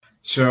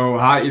So,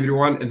 hi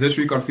everyone. This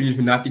week on Freedom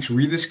Fanatics,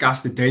 we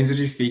discuss the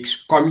dangerous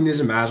effects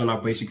communism has on our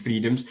basic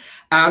freedoms,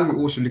 and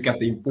we also look at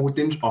the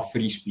importance of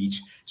free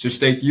speech. So,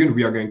 stay tuned.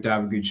 We are going to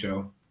have a good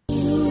show.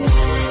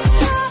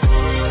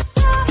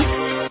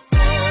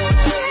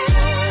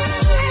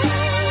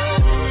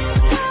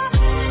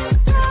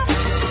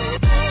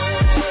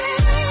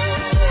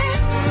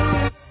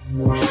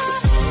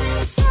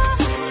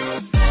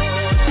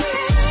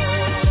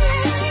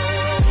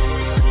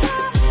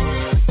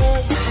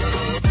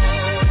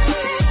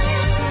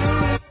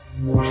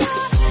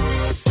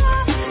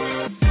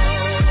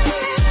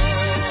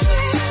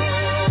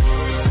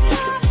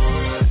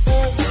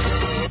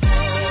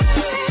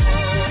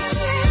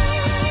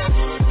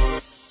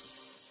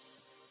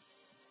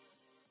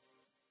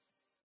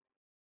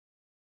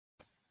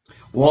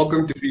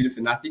 Welcome to Freedom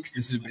Fanatics.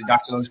 This is a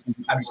production of the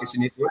Freedom Advocacy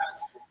Network.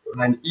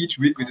 And each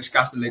week we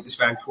discuss the latest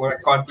fan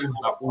content with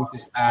our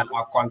authors and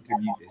our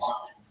contributors.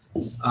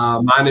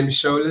 My name is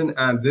Solon,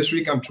 and this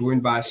week I'm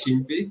joined by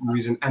Simpe, who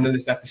is an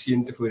analyst at the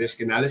Center for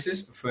Risk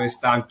Analysis, a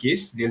first-time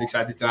guest, really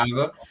excited to have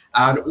her,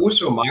 and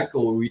also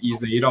Michael, who is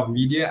the head of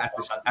media at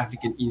the South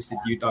African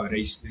Institute of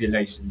Race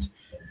Relations.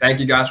 Thank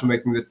you guys for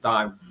making the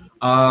time.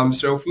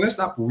 So first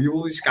up, we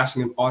will be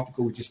discussing an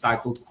article which is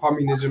titled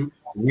Communism,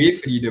 Where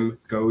Freedom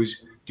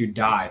Goes to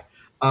Die.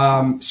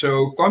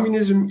 So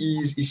communism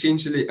is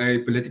essentially a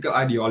political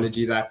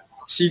ideology that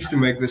seeks to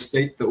make the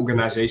state the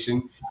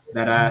organization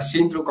that has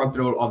central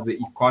control of the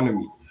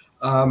economy.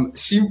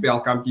 Simpe, I'll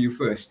come to you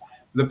first.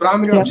 The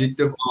primary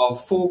objective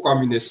of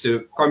communists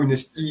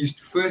is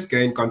to first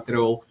gain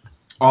control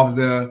of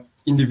the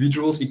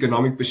individual's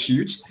economic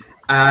pursuits,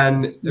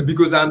 and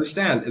because they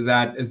understand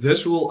that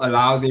this will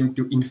allow them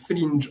to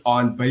infringe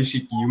on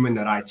basic human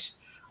rights.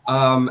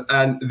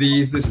 And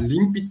there's this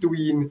link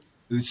between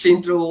the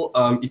central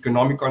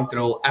economic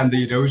control and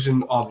the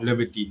erosion of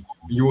liberty.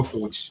 Your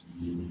thoughts?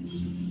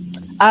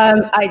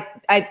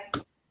 I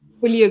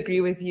fully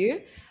agree with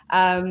you.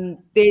 And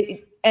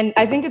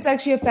I think it's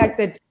actually a fact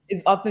that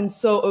is often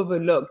so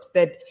overlooked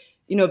that,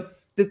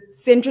 the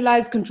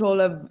centralized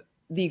control of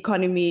the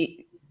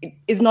economy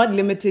is not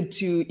limited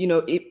to,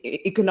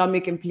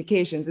 economic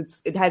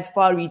implications. It has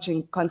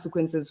far-reaching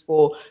consequences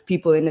for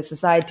people in a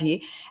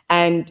society.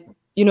 And,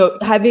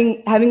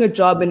 having a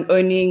job and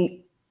earning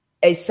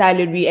a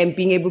salary and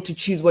being able to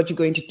choose what you're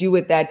going to do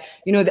with that,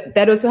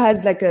 that also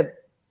has like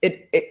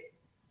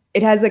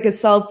it has like a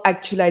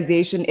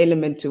self-actualization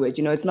element to it.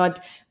 It's not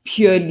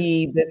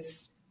purely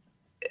this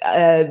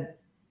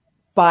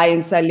buy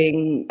and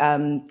selling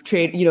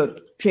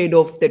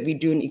trade-off that we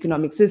do in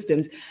economic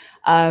systems.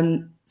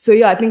 So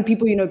yeah, I think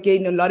people,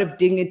 gain a lot of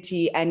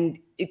dignity, and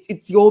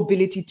it's your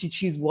ability to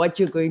choose what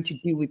you're going to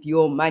do with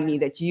your money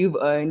that you've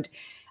earned,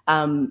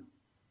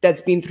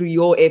 that's been through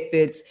your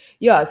efforts.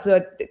 Yeah,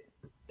 so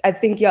I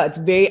think, it's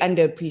very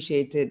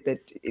underappreciated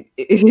that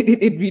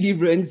it really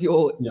ruins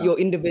your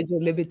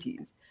individual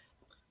liberties.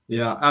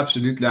 Yeah,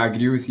 absolutely. I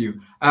agree with you.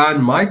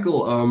 And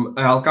Michael,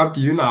 I'll come to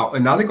you now.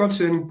 Another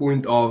concerning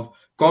point of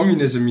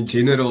communism in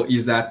general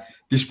is that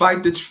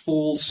despite its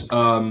false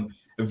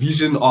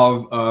vision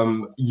of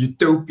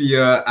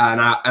utopia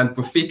and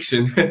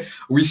perfection,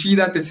 we see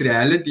that its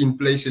reality in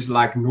places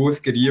like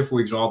North Korea,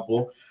 for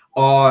example,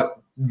 are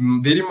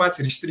very much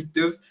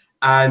restrictive,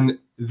 and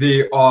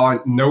there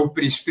are no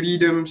press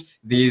freedoms.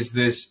 There's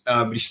this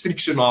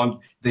restriction on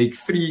the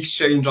free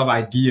exchange of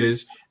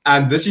ideas,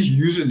 and this is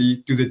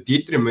usually to the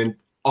detriment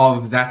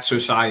of that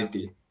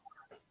society.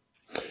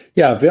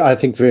 Yeah, I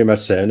think very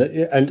much so.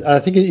 And I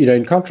think,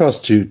 in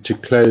contrast to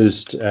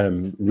closed,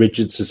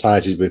 rigid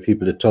societies where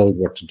people are told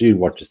what to do,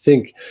 what to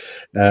think,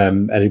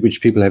 and in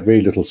which people have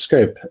very little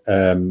scope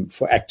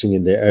for acting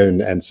in their own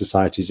and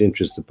society's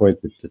interest, the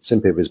point that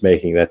Simpe was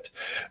making, that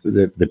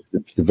the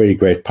very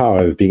great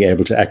power of being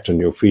able to act on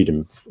your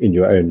freedom in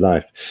your own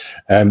life.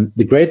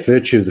 The great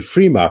virtue of the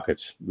free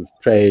market, with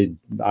trade,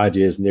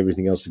 ideas, and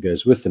everything else that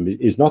goes with them,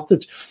 is not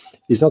that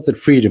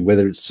freedom,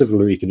 whether it's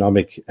civil or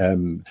economic,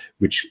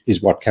 which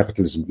is what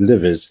capitalism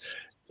delivers,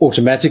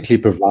 automatically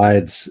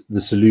provides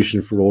the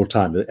solution for all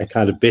time, a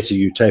kind of better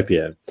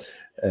utopia,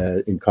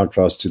 in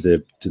contrast to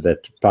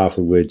that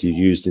powerful word you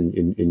used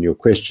in your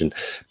question,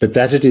 but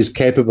that it is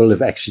capable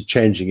of actually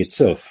changing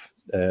itself,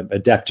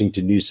 adapting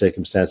to new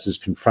circumstances,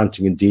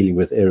 confronting and dealing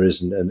with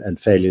errors and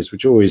failures,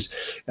 which are always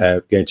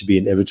going to be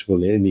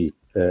inevitable in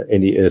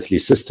any earthly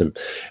system.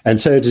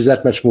 And so it is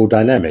that much more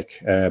dynamic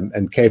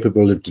and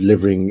capable of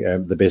delivering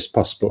the best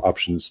possible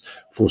options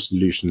for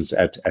solutions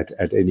at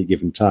any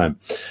given time.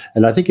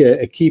 And I think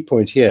a key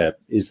point here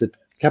is that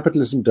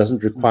capitalism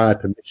doesn't require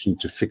permission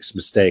to fix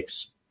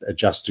mistakes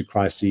adjust to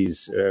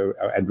crises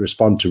and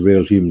respond to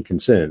real human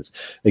concerns.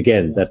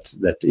 Again,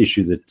 that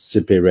issue that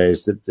Sipe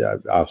raised,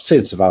 that our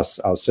sense of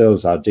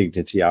ourselves, our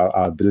dignity, our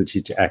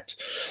ability to act,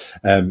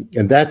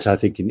 and that, I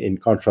think, in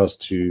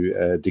contrast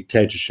to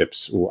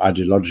dictatorships or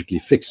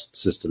ideologically fixed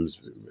systems,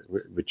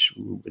 which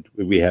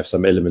we have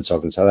some elements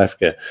of in South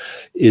Africa,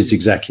 is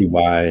exactly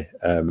why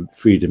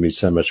freedom is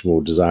so much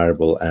more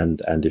desirable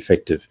and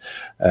effective.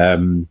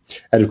 And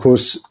of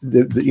course,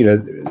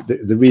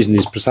 the reason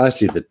is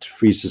precisely that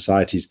free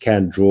societies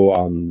can draw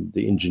on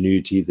the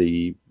ingenuity,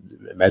 the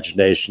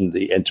imagination,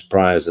 the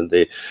enterprise, and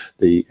the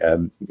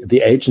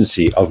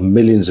agency of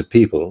millions of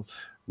people,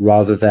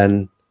 rather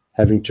than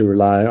having to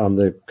rely on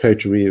the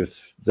coterie of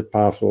the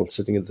powerful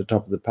sitting at the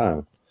top of the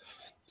pile.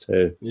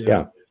 So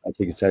yeah, I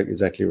think it's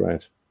exactly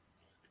right.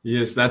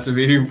 Yes, that's a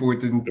very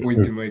important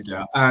point to make.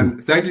 Yeah,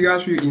 and thank you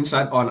guys for your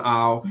insight on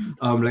our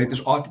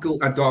latest article.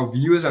 And to our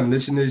viewers and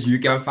listeners, you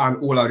can find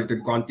all our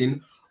written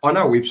content on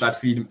our website,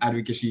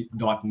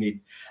 freedomadvocacy.net.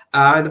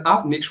 And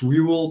up next,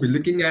 we will be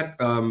looking at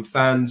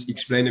Fan's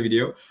explainer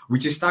video,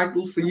 which is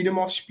titled "Freedom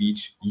of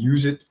Speech: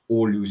 Use It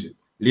or Lose It."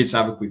 Let's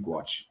have a quick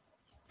watch.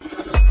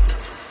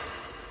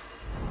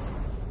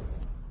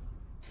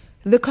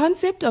 The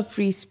concept of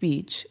free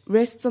speech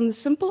rests on the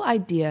simple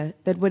idea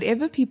that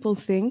whatever people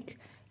think,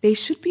 they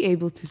should be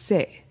able to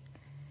say.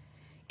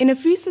 In a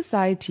free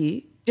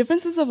society,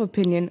 differences of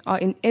opinion are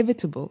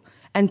inevitable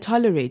and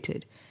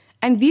tolerated,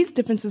 and these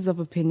differences of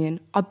opinion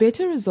are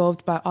better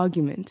resolved by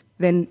argument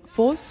than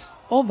force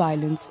or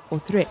violence or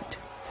threat.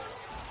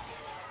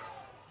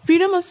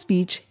 Freedom of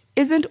speech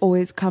isn't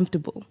always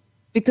comfortable,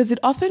 because it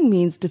often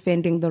means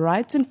defending the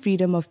rights and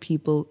freedom of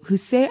people who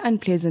say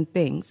unpleasant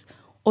things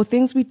or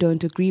things we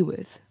don't agree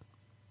with.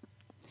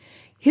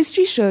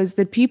 History shows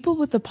that people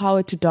with the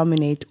power to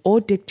dominate or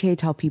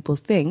dictate how people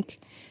think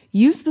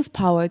use this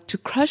power to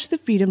crush the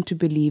freedom to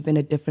believe in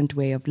a different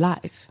way of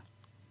life.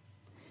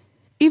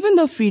 Even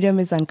though freedom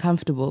is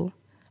uncomfortable,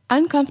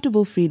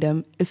 uncomfortable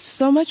freedom is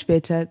so much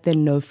better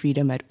than no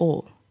freedom at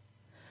all.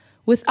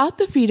 Without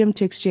the freedom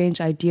to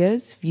exchange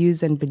ideas,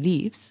 views, and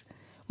beliefs,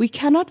 we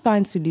cannot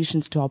find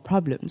solutions to our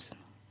problems.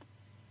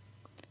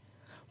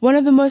 One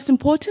of the most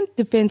important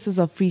defenses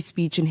of free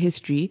speech in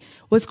history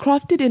was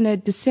crafted in a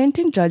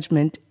dissenting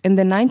judgment in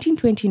the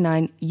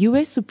 1929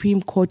 U.S.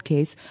 Supreme Court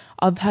case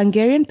of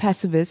Hungarian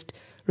pacifist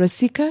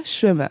Rosica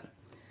Schwimmer,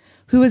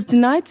 who was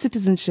denied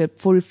citizenship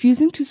for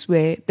refusing to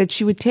swear that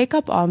she would take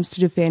up arms to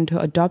defend her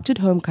adopted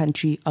home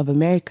country of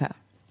America.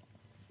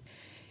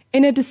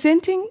 In a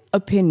dissenting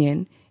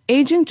opinion,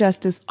 aging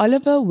Justice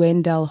Oliver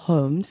Wendell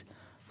Holmes,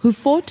 who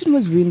fought and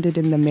was wounded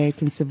in the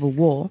American Civil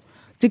War,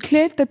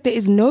 declared that there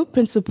is no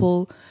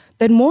principle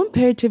that more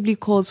imperatively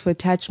calls for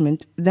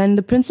attachment than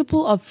the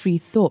principle of free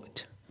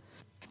thought.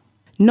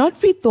 Not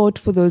free thought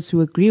for those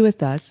who agree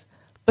with us,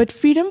 but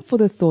freedom for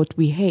the thought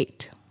we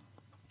hate.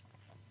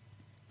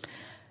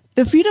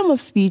 The freedom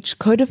of speech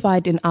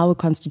codified in our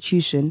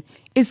Constitution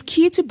is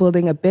key to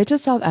building a better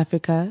South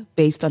Africa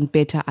based on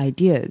better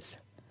ideas.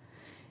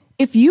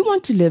 If you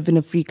want to live in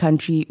a free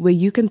country where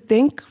you can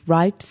think,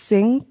 write,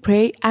 sing,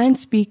 pray, and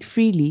speak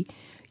freely,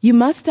 you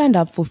must stand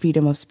up for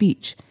freedom of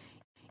speech,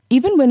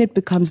 even when it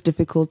becomes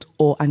difficult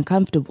or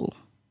uncomfortable.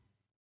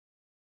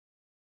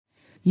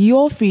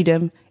 Your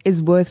freedom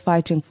is worth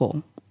fighting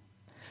for.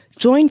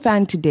 Join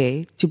FAN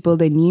today to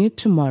build a new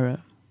tomorrow.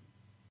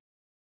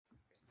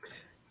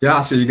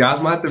 Yeah, so you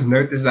guys might have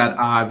noticed that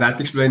that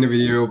explainer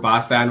video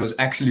by FAN was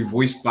actually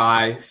voiced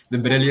by the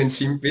brilliant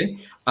Simpe.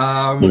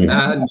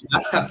 And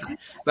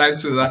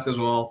thanks for that as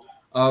well.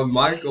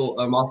 Michael,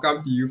 I'll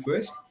come to you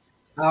first.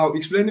 Our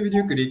explainer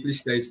video correctly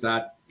states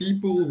that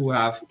people who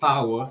have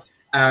power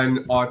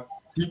and are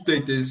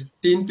dictators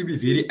tend to be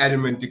very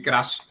adamant to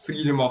crush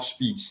freedom of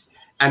speech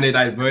and the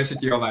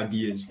diversity of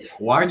ideas.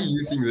 Why do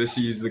you think this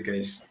is the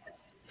case?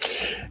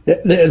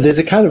 There's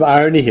a kind of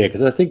irony here,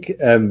 because I think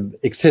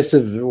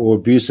excessive or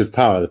abusive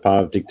power, the power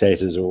of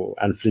dictators or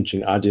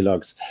unflinching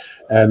ideologues,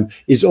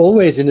 is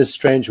always in a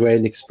strange way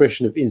an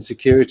expression of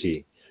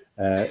insecurity.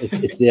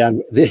 It's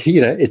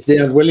the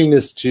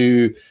unwillingness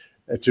to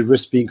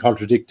risk being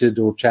contradicted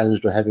or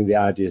challenged or having the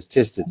ideas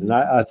tested. And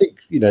I think,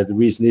 the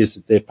reason is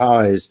that their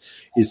power is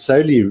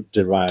solely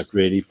derived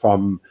really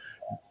from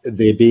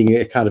there being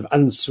a kind of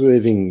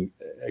unswerving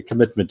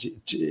commitment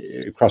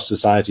across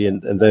society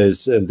and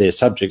those and their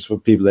subjects,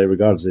 what people they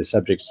regard as their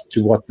subjects,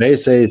 to what they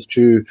say is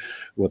true,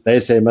 what they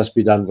say must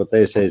be done, what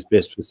they say is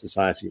best for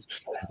society.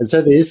 And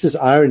so there is this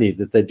irony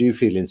that they do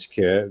feel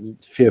insecure,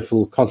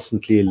 fearful,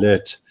 constantly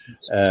alert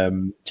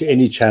to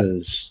any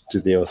challenge to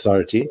their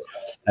authority,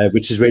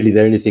 which is really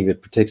the only thing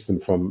that protects them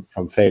from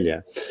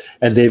failure.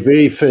 And their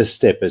very first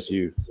step, as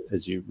you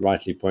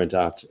rightly point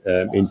out,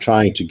 in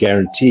trying to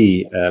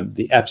guarantee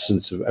the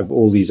absence of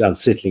all these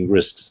unsettling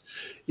risks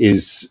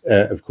is,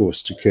 of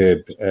course, to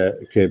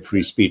curb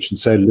free speech, and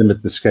so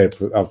limit the scope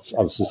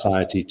of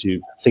society to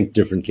think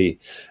differently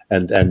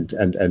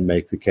and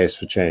make the case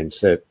for change.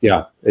 So,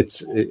 yeah,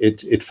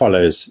 it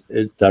follows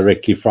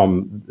directly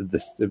from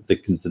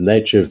the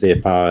nature of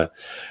their power power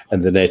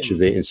and the nature of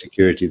their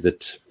insecurity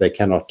that they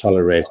cannot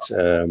tolerate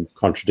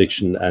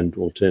contradiction and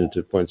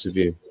alternative points of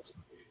view.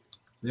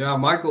 Yeah,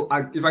 Michael,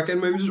 if I can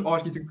maybe just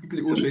ask you to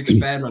quickly also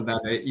expand on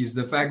that, is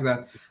the fact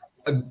that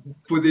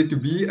for there to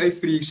be a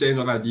free exchange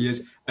of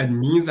ideas, it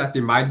means that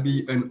there might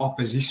be an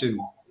opposition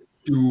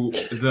to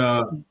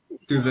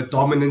the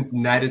dominant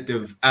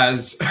narrative,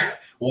 as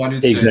one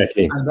would say.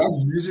 Exactly. And that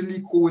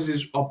usually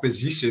causes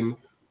opposition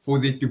for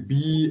there to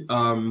be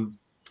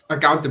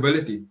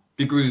accountability,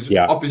 because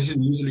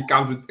opposition usually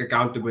comes with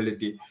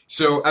accountability.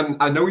 So, and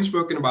I know we've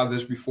spoken about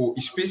this before,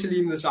 especially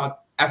in the South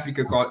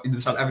African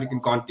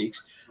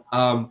context.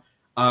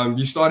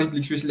 Historically,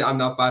 especially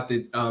under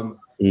apartheid,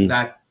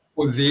 that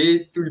for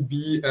there to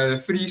be a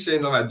free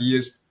exchange of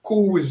ideas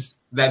caused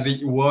that there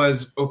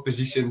was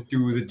opposition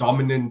to the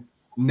dominant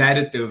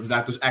narrative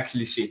that was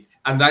actually set.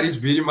 And that is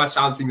very much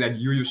something that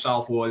you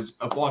yourself was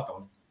a part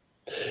of.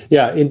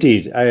 Yeah,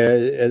 indeed.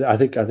 I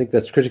think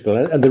that's critical.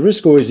 And the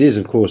risk always is,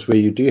 of course, where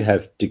you do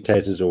have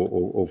dictators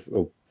or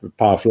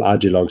powerful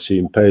ideologues who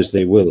impose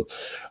their will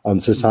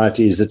on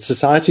society, is that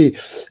society,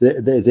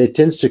 there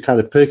tends to kind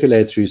of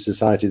percolate through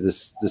society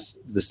this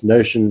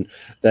notion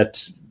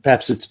that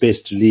perhaps it's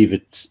best to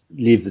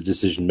leave the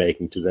decision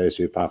making to those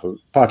who are powerful,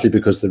 partly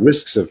because the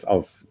risks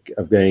of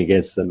going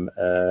against them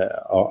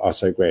are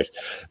so great.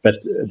 But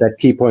that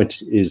key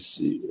point is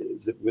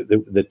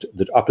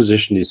that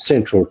opposition is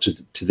central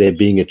to there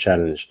being a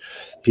challenge,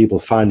 people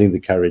finding the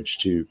courage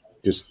to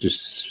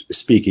just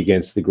speak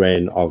against the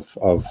grain of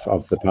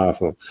the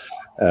powerful,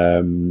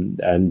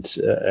 and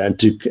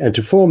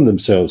to form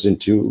themselves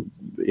into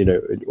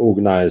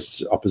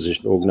organized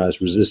opposition,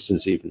 organized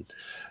resistance, even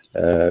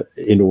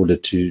in order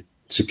to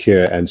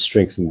secure and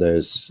strengthen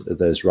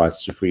those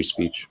rights to free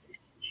speech.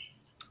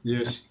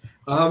 Yes.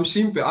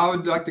 Simpe, I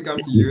would like to come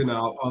to you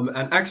now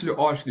and actually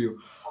ask you,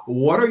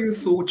 what are your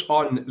thoughts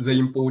on the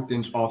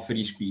importance of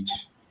free speech?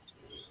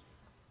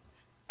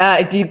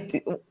 Are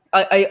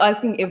you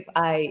asking if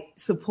I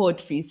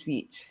support free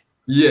speech?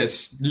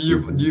 Yes. Do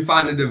you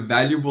find it a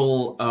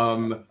valuable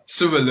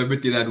civil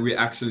liberty that we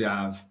actually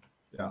have?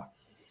 Yeah.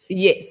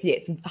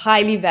 Yes,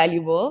 highly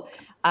valuable.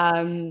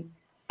 And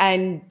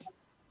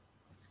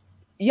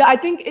yeah, I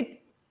think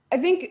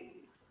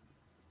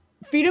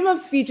freedom of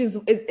speech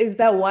is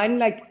that one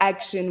like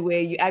action where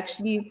you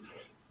actually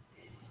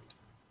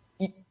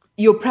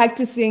you're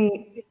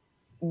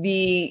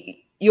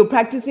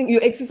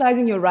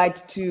exercising your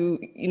right to,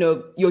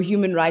 your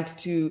human right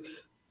to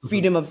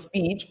freedom of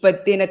speech,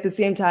 but then at the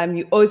same time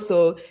you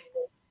also,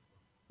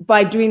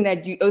 by doing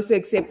that, you also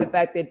accept the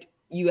fact that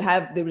you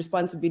have the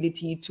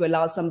responsibility to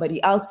allow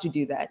somebody else to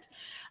do that.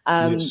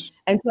 Yes.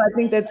 And so I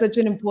think that's such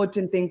an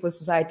important thing for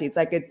society. It's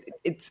like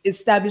it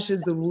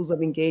establishes the rules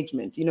of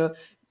engagement.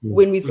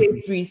 When we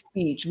say free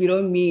speech, we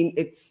don't mean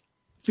it's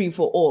free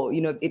for all.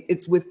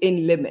 It's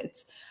within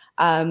limits.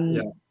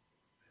 And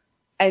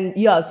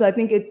so I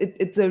think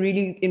it's a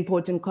really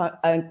important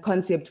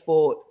concept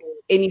for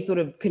any sort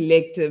of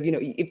collective.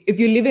 If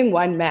you're living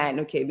one man,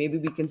 okay, maybe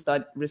we can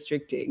start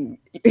restricting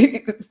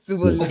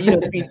civil,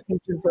 free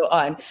speech and so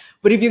on.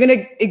 But if you're going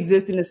to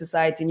exist in a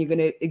society and you're going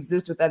to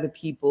exist with other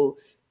people,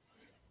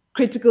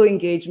 critical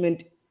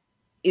engagement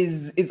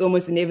is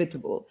almost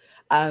inevitable.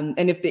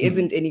 And if there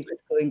isn't any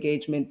critical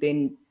engagement,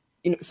 then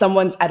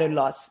someone's at a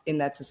loss in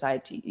that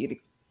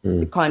society.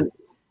 It can't.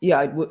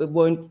 It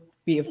won't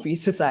be a free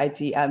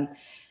society.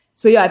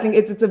 So I think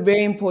it's a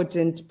very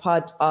important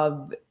part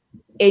of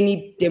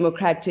any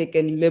democratic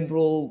and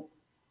liberal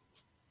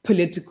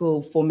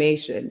political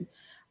formation.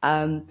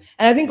 And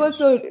I think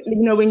also,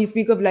 when you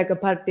speak of like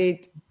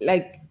apartheid,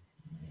 like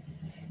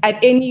at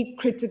any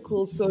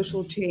critical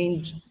social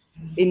change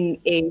in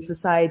a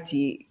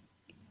society,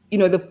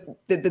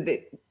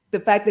 the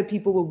fact that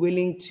people were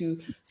willing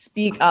to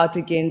speak out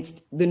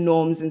against the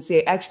norms and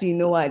say, actually, you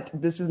know what,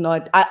 this is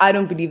not, I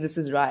don't believe this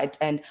is right,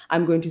 and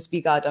I'm going to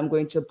speak out, I'm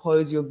going to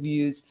oppose your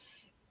views.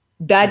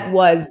 That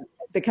was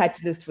the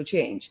catalyst for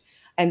change,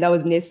 and that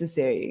was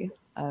necessary.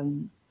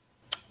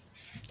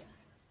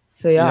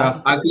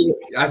 Yeah, I think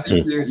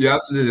you're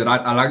absolutely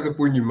right. I like the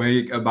point you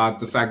make about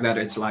the fact that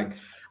it's like,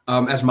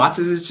 as much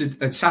as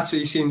it's such an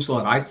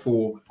essential right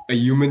for a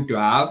human to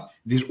have,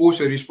 there's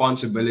also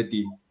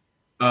responsibility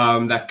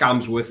that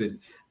comes with it.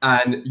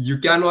 And you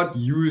cannot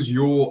use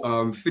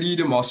your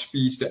freedom of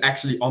speech to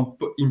actually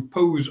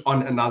impose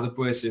on another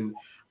person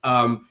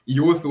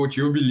your thoughts,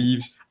 your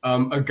beliefs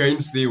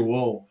against their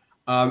will.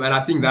 And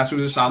I think that's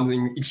also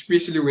something,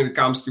 especially when it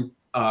comes to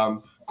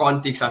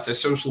contexts such as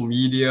social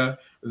media,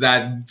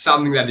 that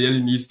something that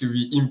really needs to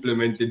be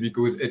implemented,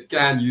 because it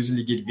can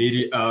usually get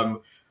very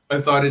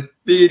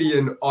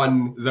authoritarian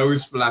on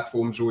those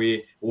platforms where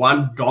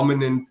one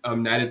dominant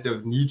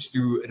narrative needs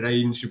to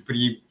reign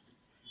supreme.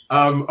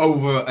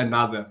 over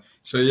another.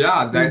 So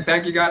yeah,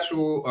 thank you guys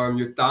for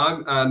your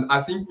time. And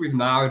I think we've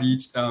now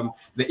reached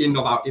the end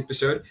of our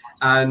episode.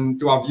 And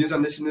to our viewers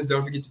and listeners,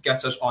 don't forget to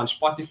catch us on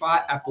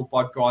Spotify, Apple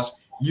Podcasts,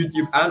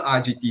 YouTube, and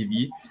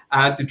IGTV.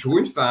 And to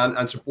join fan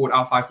and support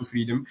our fight for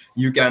freedom,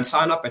 you can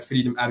sign up at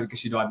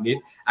freedomadvocacy.net.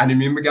 And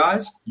remember,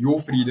 guys,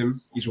 your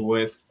freedom is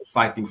worth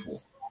fighting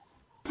for.